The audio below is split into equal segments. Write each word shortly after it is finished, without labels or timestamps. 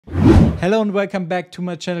Hello and welcome back to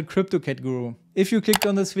my channel Cryptocat-Guru. If you clicked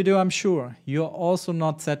on this video, I'm sure you're also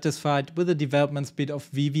not satisfied with the development speed of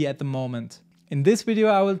Veve at the moment. In this video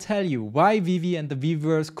I will tell you why Veve and the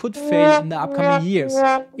Veveverse could fail in the upcoming years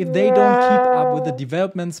if they don't keep up with the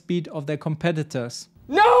development speed of their competitors.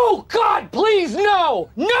 No! God, please,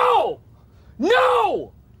 no! No!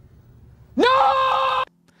 No! No!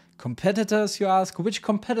 Competitors, you ask? Which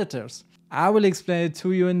competitors? I will explain it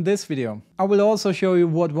to you in this video. I will also show you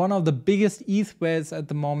what one of the biggest e-whales at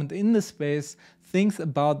the moment in the space thinks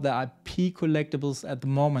about the IP collectibles at the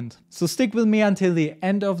moment. So stick with me until the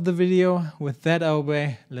end of the video. With that out of the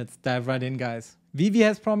way, let's dive right in, guys. Veve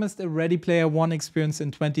has promised a Ready Player One experience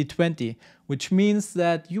in 2020, which means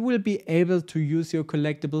that you will be able to use your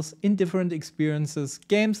collectibles in different experiences,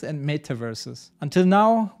 games and metaverses. Until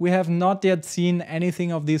now, we have not yet seen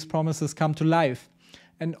anything of these promises come to life.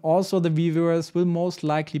 And also the Veveverse will most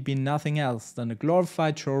likely be nothing else than a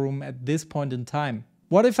glorified showroom at this point in time.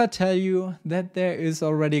 What if I tell you that there is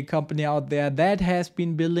already a company out there that has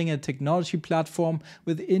been building a technology platform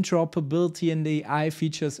with interoperability and AI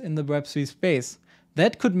features in the Web3 space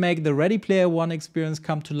that could make the Ready Player One experience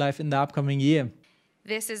come to life in the upcoming year?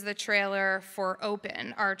 This is the trailer for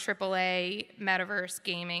Open, our AAA metaverse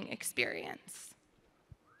gaming experience.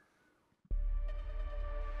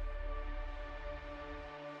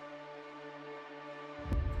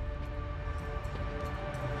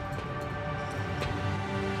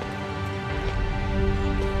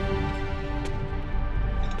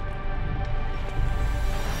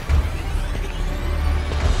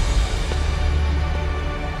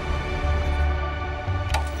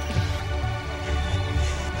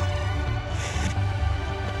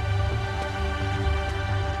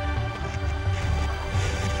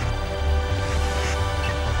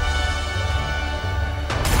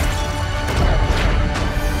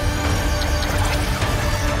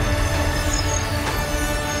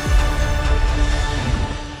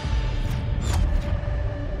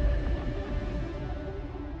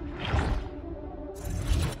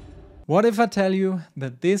 What if I tell you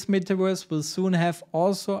that this metaverse will soon have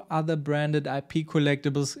also other branded IP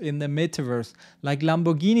collectibles in the metaverse, like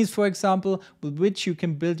Lamborghinis for example, with which you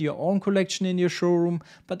can build your own collection in your showroom,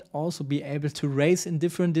 but also be able to race in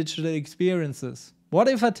different digital experiences? What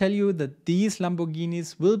if I tell you that these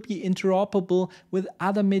Lamborghinis will be interoperable with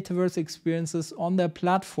other metaverse experiences on their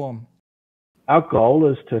platform? Our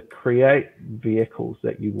goal is to create vehicles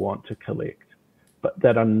that you want to collect, but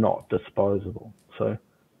that are not disposable. So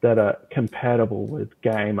that are compatible with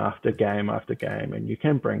game after game after game, and you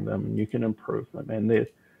can bring them and you can improve them. And there's,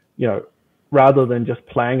 rather than just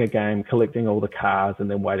playing a game, collecting all the cars and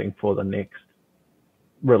then waiting for the next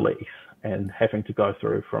release and having to go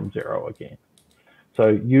through from zero again. So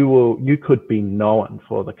you could be known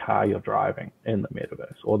for the car you're driving in the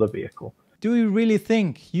metaverse or the vehicle. Do you really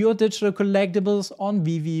think your digital collectibles on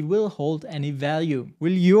Veve will hold any value?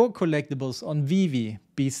 Will your collectibles on Veve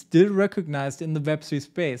be still recognized in the Web3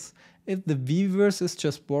 space if the Veveverse is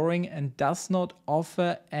just boring and does not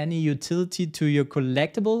offer any utility to your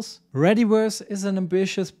collectibles? Readyverse is an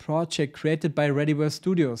ambitious project created by Readyverse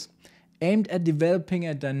Studios, aimed at developing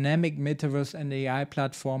a dynamic metaverse and AI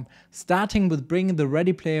platform, starting with bringing the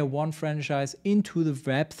Ready Player One franchise into the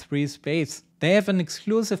Web3 space. They have an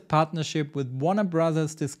exclusive partnership with Warner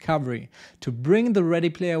Bros. Discovery to bring the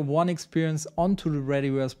Ready Player One experience onto the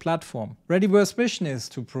Readyverse platform. Readyverse's mission is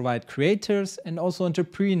to provide creators and also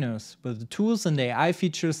entrepreneurs with the tools and AI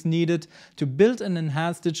features needed to build and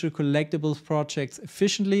enhance digital collectibles projects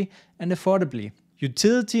efficiently and affordably.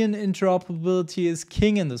 Utility and interoperability is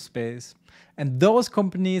king in the space, and those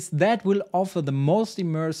companies that will offer the most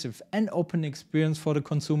immersive and open experience for the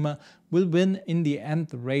consumer will win in the end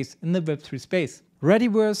the race in the Web3 space.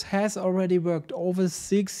 Readyverse has already worked over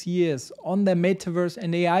 6 years on their metaverse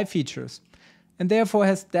and AI features, and therefore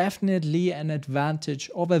has definitely an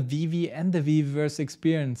advantage over Veve and the Veveverse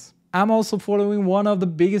experience. I'm also following one of the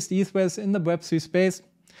biggest e-whales in the Web3 space.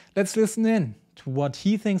 Let's listen in to what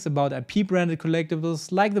he thinks about IP branded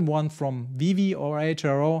collectibles like the one from Veve or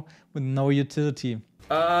HRO with no utility.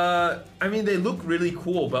 I mean, they look really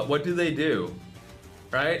cool, but what do they do?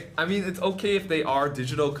 Right? I mean, it's okay if they are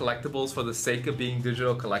digital collectibles for the sake of being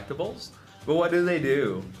digital collectibles, but what do they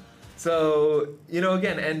do? So,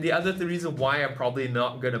 again, and the reason why I'm probably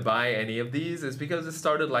not gonna buy any of these is because it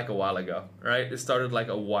started like a while ago, right? It started like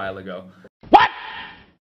a while ago. What?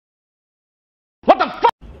 What the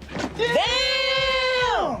fuck?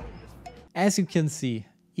 Damn! As you can see,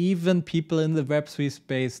 even people in the Web3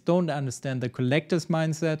 space don't understand the collector's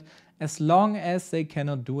mindset as long as they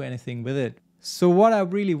cannot do anything with it. So what I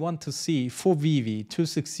really want to see for Veve to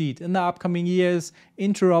succeed in the upcoming years,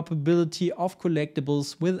 interoperability of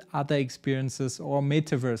collectibles with other experiences or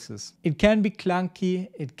metaverses. It can be clunky,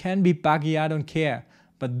 it can be buggy, I don't care.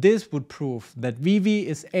 But this would prove that Veve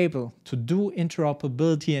is able to do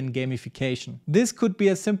interoperability and gamification. This could be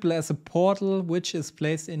as simple as a portal which is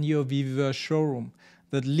placed in your Veveverse showroom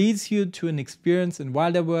that leads you to an experience in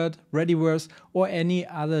Wilderworld, Readyverse or any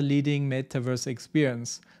other leading metaverse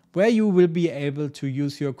experience, where you will be able to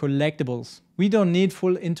use your collectibles. We don't need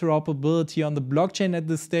full interoperability on the blockchain at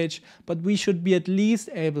this stage, but we should be at least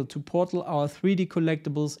able to portal our 3D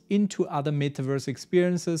collectibles into other metaverse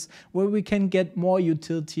experiences where we can get more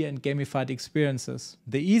utility and gamified experiences.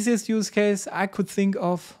 The easiest use case I could think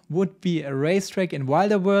of would be a racetrack in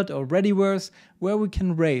Wilderworld or Readyverse where we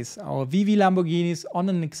can race our Veve Lamborghinis on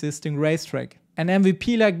an existing racetrack. An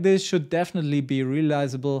MVP like this should definitely be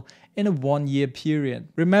realizable in a 1-year period.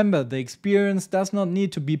 Remember, the experience does not need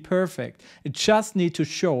to be perfect. It just needs to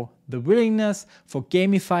show the willingness for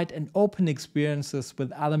gamified and open experiences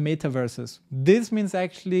with other metaverses. This means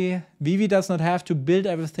actually Veve does not have to build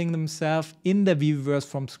everything themselves in the Veveverse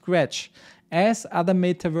from scratch, as other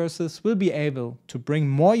metaverses will be able to bring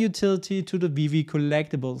more utility to the Veve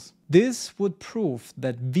collectibles. This would prove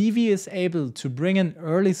that Veve is able to bring an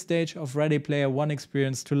early stage of Ready Player One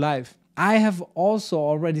experience to life. I have also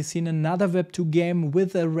already seen another Web2 game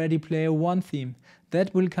with a Ready Player One theme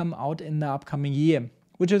that will come out in the upcoming year,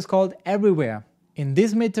 which is called Everywhere. In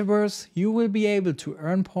this metaverse, you will be able to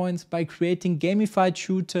earn points by creating gamified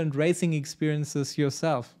shooter and racing experiences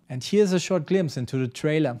yourself. And here's a short glimpse into the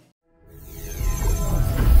trailer.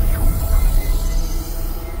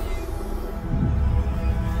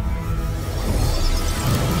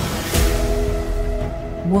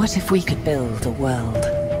 What if we could build a world?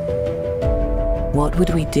 What would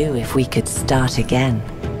we do if we could start again?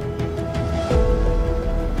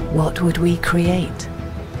 What would we create?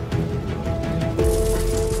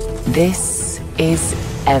 This is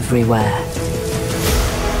Everywhere.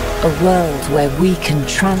 A world where we can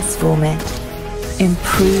transform it,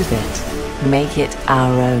 improve it, make it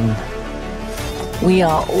our own. We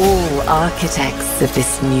are all architects of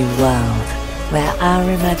this new world, where our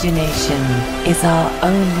imagination is our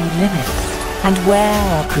only limit, and where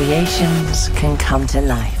our creations can come to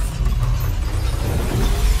life.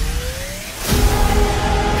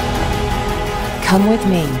 Come with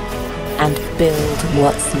me and build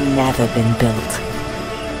what's never been built.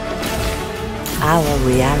 Our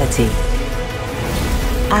reality,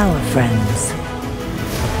 our friends,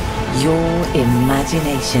 your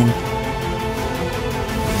imagination.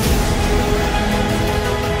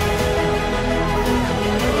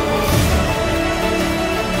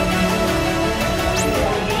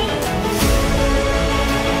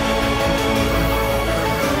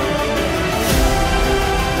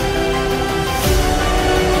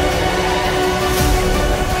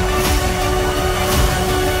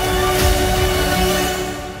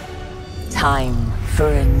 Time for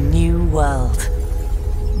a new world.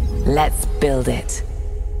 Let's build it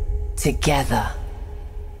together.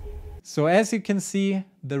 So as you can see,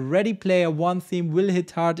 the Ready Player One theme will hit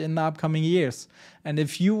hard in the upcoming years. And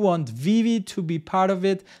if you want Veve to be part of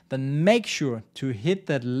it, then make sure to hit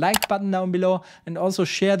that like button down below and also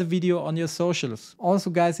share the video on your socials. Also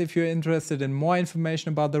guys, if you're interested in more information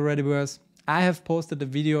about the Readyverse, I have posted a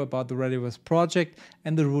video about the Readyverse project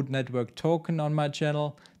and the root network token on my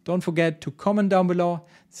channel. Don't forget to comment down below.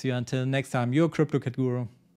 See you until next time, your Cryptocat-Guru.